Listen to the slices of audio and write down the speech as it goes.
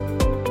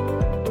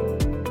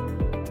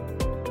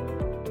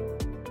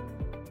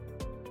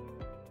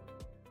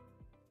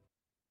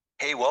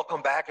Hey,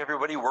 welcome back,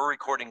 everybody. We're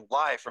recording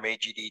live from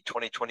AGD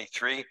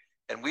 2023,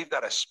 and we've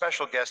got a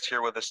special guest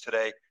here with us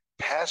today,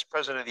 past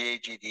president of the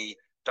AGD,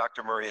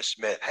 Dr. Maria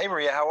Smith. Hey,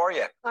 Maria, how are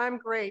you? I'm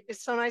great.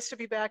 It's so nice to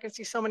be back and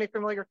see so many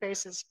familiar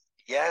faces.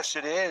 Yes,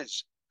 it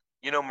is.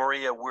 You know,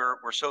 Maria, we're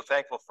so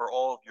thankful for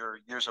all of your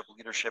years of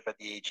leadership at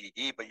the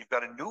AGD, but you've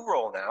got a new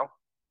role now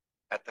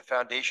at the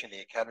foundation,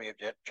 the Academy of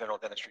General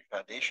Dentistry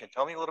Foundation.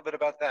 Tell me a little bit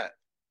about that.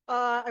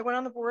 I went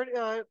on the board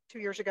 2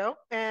 years ago,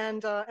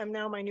 and am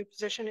now my new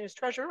position is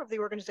treasurer of the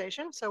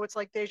organization. So it's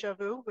like deja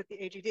vu with the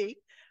AGD.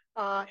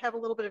 Have a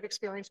little bit of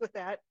experience with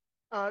that.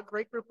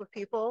 Great group of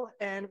people,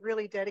 and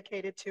really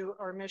dedicated to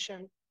our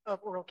mission of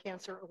oral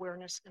cancer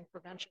awareness and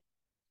prevention.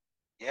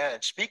 Yeah,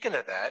 and speaking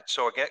of that,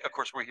 so again, of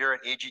course, we're here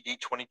at AGD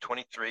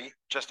 2023,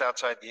 just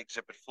outside the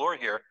exhibit floor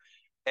here,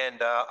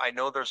 and I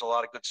know there's a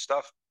lot of good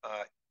stuff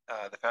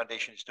the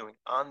foundation is doing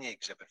on the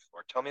exhibit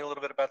floor. Tell me a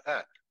little bit about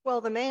that.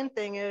 Well, the main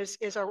thing is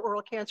our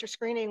oral cancer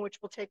screening,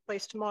 which will take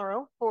place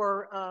tomorrow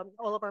for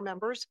all of our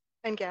members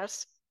and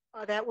guests.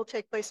 That will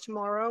take place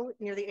tomorrow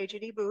near the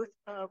AGD booth,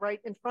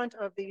 right in front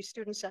of the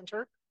Student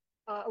Center,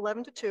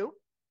 11 to 2.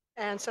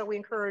 And so we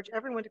encourage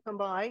everyone to come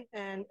by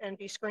and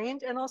be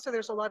screened. And also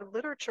there's a lot of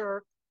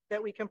literature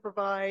that we can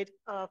provide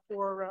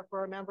for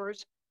our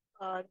members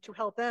to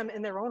help them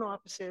in their own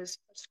offices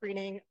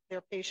screening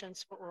their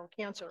patients for oral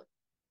cancer.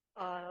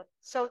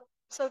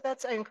 So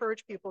that's, I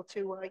encourage people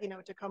to,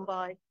 to come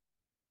by,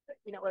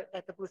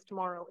 at the booth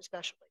tomorrow,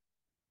 especially.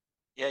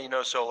 Yeah, you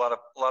know, so a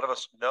lot of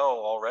us know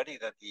already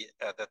that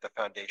the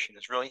foundation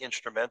is really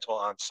instrumental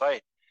on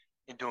site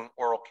in doing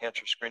oral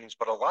cancer screenings,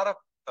 but a lot of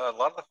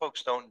the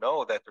folks don't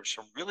know that there's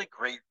some really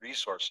great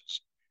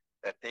resources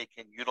that they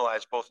can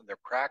utilize both in their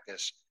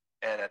practice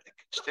and at the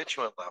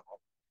constituent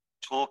level,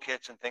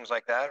 toolkits and things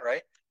like that,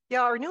 right?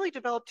 Yeah, our newly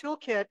developed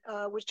toolkit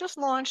was just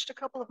launched a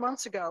couple of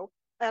months ago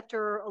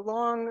after a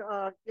long,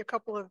 a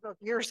couple of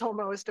years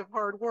almost of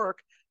hard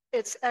work.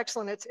 It's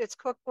excellent. It's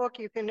cookbook.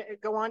 You can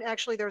go on.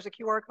 Actually, there's a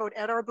QR code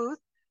at our booth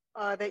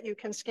that you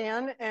can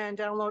scan and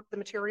download the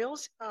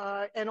materials.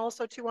 And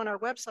also, too, on our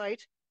website,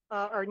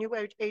 our new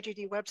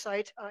AGD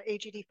website,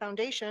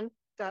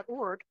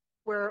 agdfoundation.org,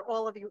 where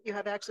all of you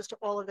have access to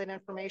all of that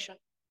information.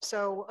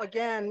 So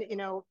again,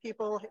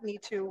 people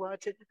need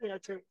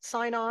to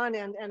sign on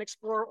and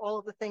explore all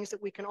of the things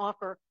that we can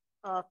offer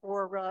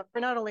for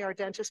not only our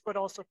dentists, but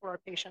also for our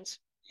patients.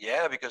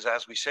 Yeah, because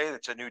as we say,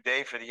 it's a new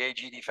day for the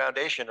AGD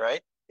Foundation,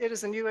 right? It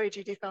is a new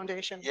AGD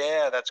Foundation.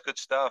 Yeah, that's good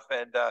stuff.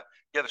 And yeah,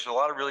 there's a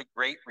lot of really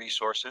great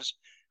resources.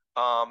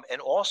 And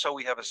also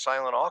we have a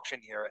silent auction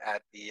here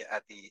at the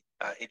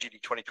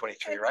AGD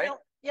 2023, right?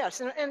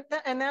 Yes, and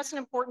that's an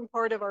important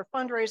part of our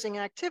fundraising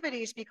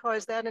activities,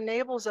 because that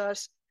enables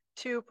us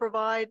to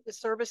provide the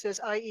services,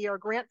 i.e. our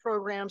grant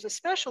programs,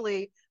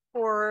 especially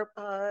for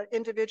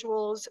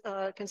individuals,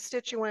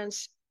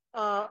 constituents,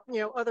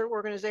 other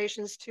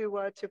organizations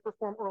to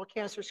perform oral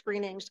cancer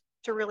screenings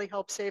to really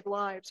help save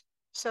lives.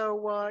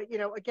 So,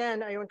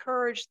 again, I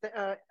encourage,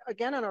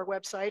 again, on our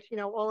website,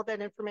 all of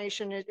that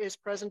information is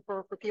present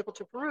for people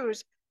to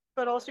peruse,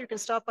 but also you can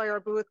stop by our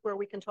booth where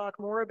we can talk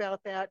more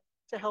about that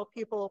to help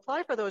people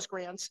apply for those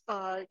grants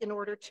in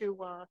order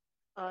to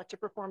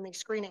perform these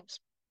screenings.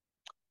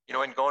 You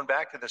know, and going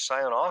back to the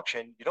silent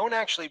auction, you don't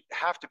actually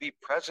have to be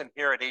present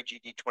here at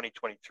AGD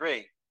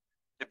 2023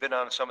 to bid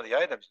on some of the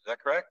items. Is that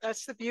correct?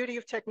 That's the beauty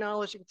of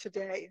technology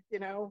today.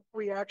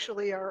 We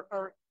actually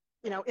are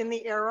in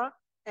the era,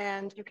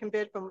 and you can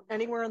bid from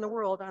anywhere in the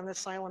world on this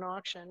silent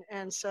auction.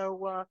 And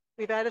so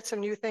we've added some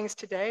new things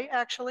today,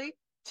 actually,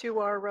 to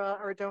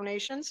our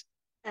donations,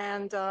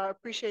 and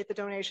appreciate the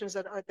donations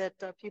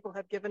that people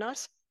have given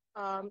us.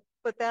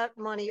 But that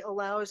money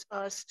allows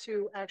us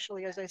to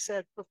actually, as I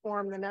said,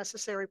 perform the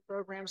necessary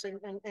programs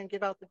and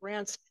give out the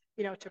grants,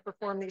 to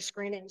perform these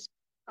screenings.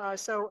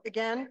 So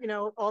again,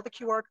 all the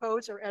QR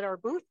codes are at our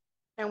booth,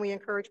 and we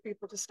encourage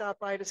people to stop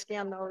by to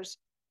scan those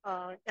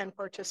and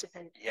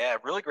participate. Yeah,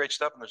 really great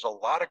stuff. And there's a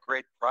lot of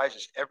great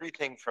prizes,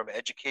 everything from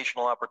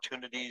educational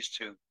opportunities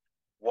to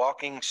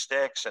walking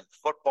sticks and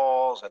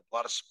footballs and a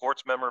lot of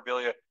sports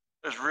memorabilia.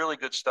 There's really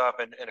good stuff.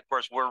 And of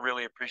course, we're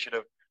really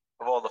appreciative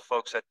of all the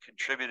folks that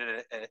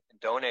contributed and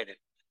donated.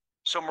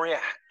 So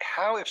Maria,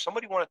 how, if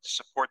somebody wanted to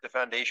support the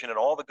foundation and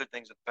all the good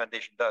things that the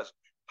foundation does,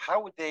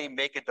 how would they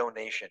make a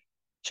donation?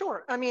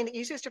 Sure. I mean, the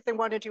easiest, if they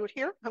want to do it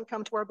here,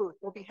 come to our booth.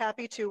 We'll be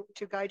happy to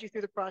guide you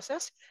through the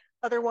process.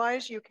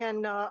 Otherwise, you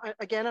can,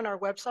 again, on our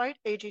website,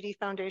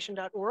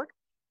 agdfoundation.org,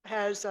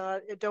 has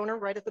a donor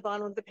right at the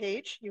bottom of the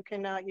page. You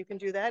can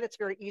do that. It's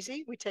very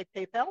easy. We take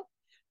PayPal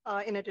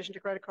in addition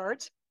to credit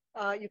cards.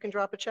 You can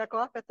drop a check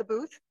off at the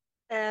booth.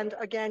 And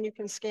again, you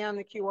can scan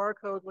the QR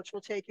code, which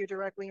will take you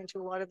directly into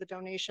a lot of the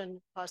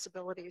donation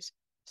possibilities.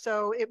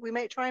 So we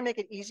may try and make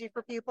it easy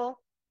for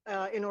people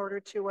in order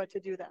to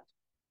do that.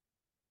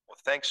 Well,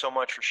 thanks so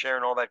much for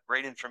sharing all that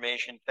great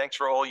information. Thanks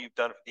for all you've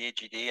done for the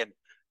AGD and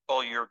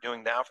all you're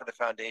doing now for the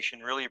foundation.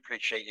 Really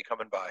appreciate you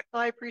coming by.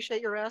 I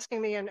appreciate your asking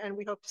me, and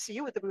we hope to see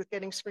you at the booth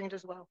getting screened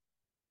as well.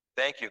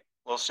 Thank you.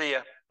 We'll see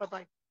you.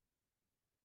 Bye-bye.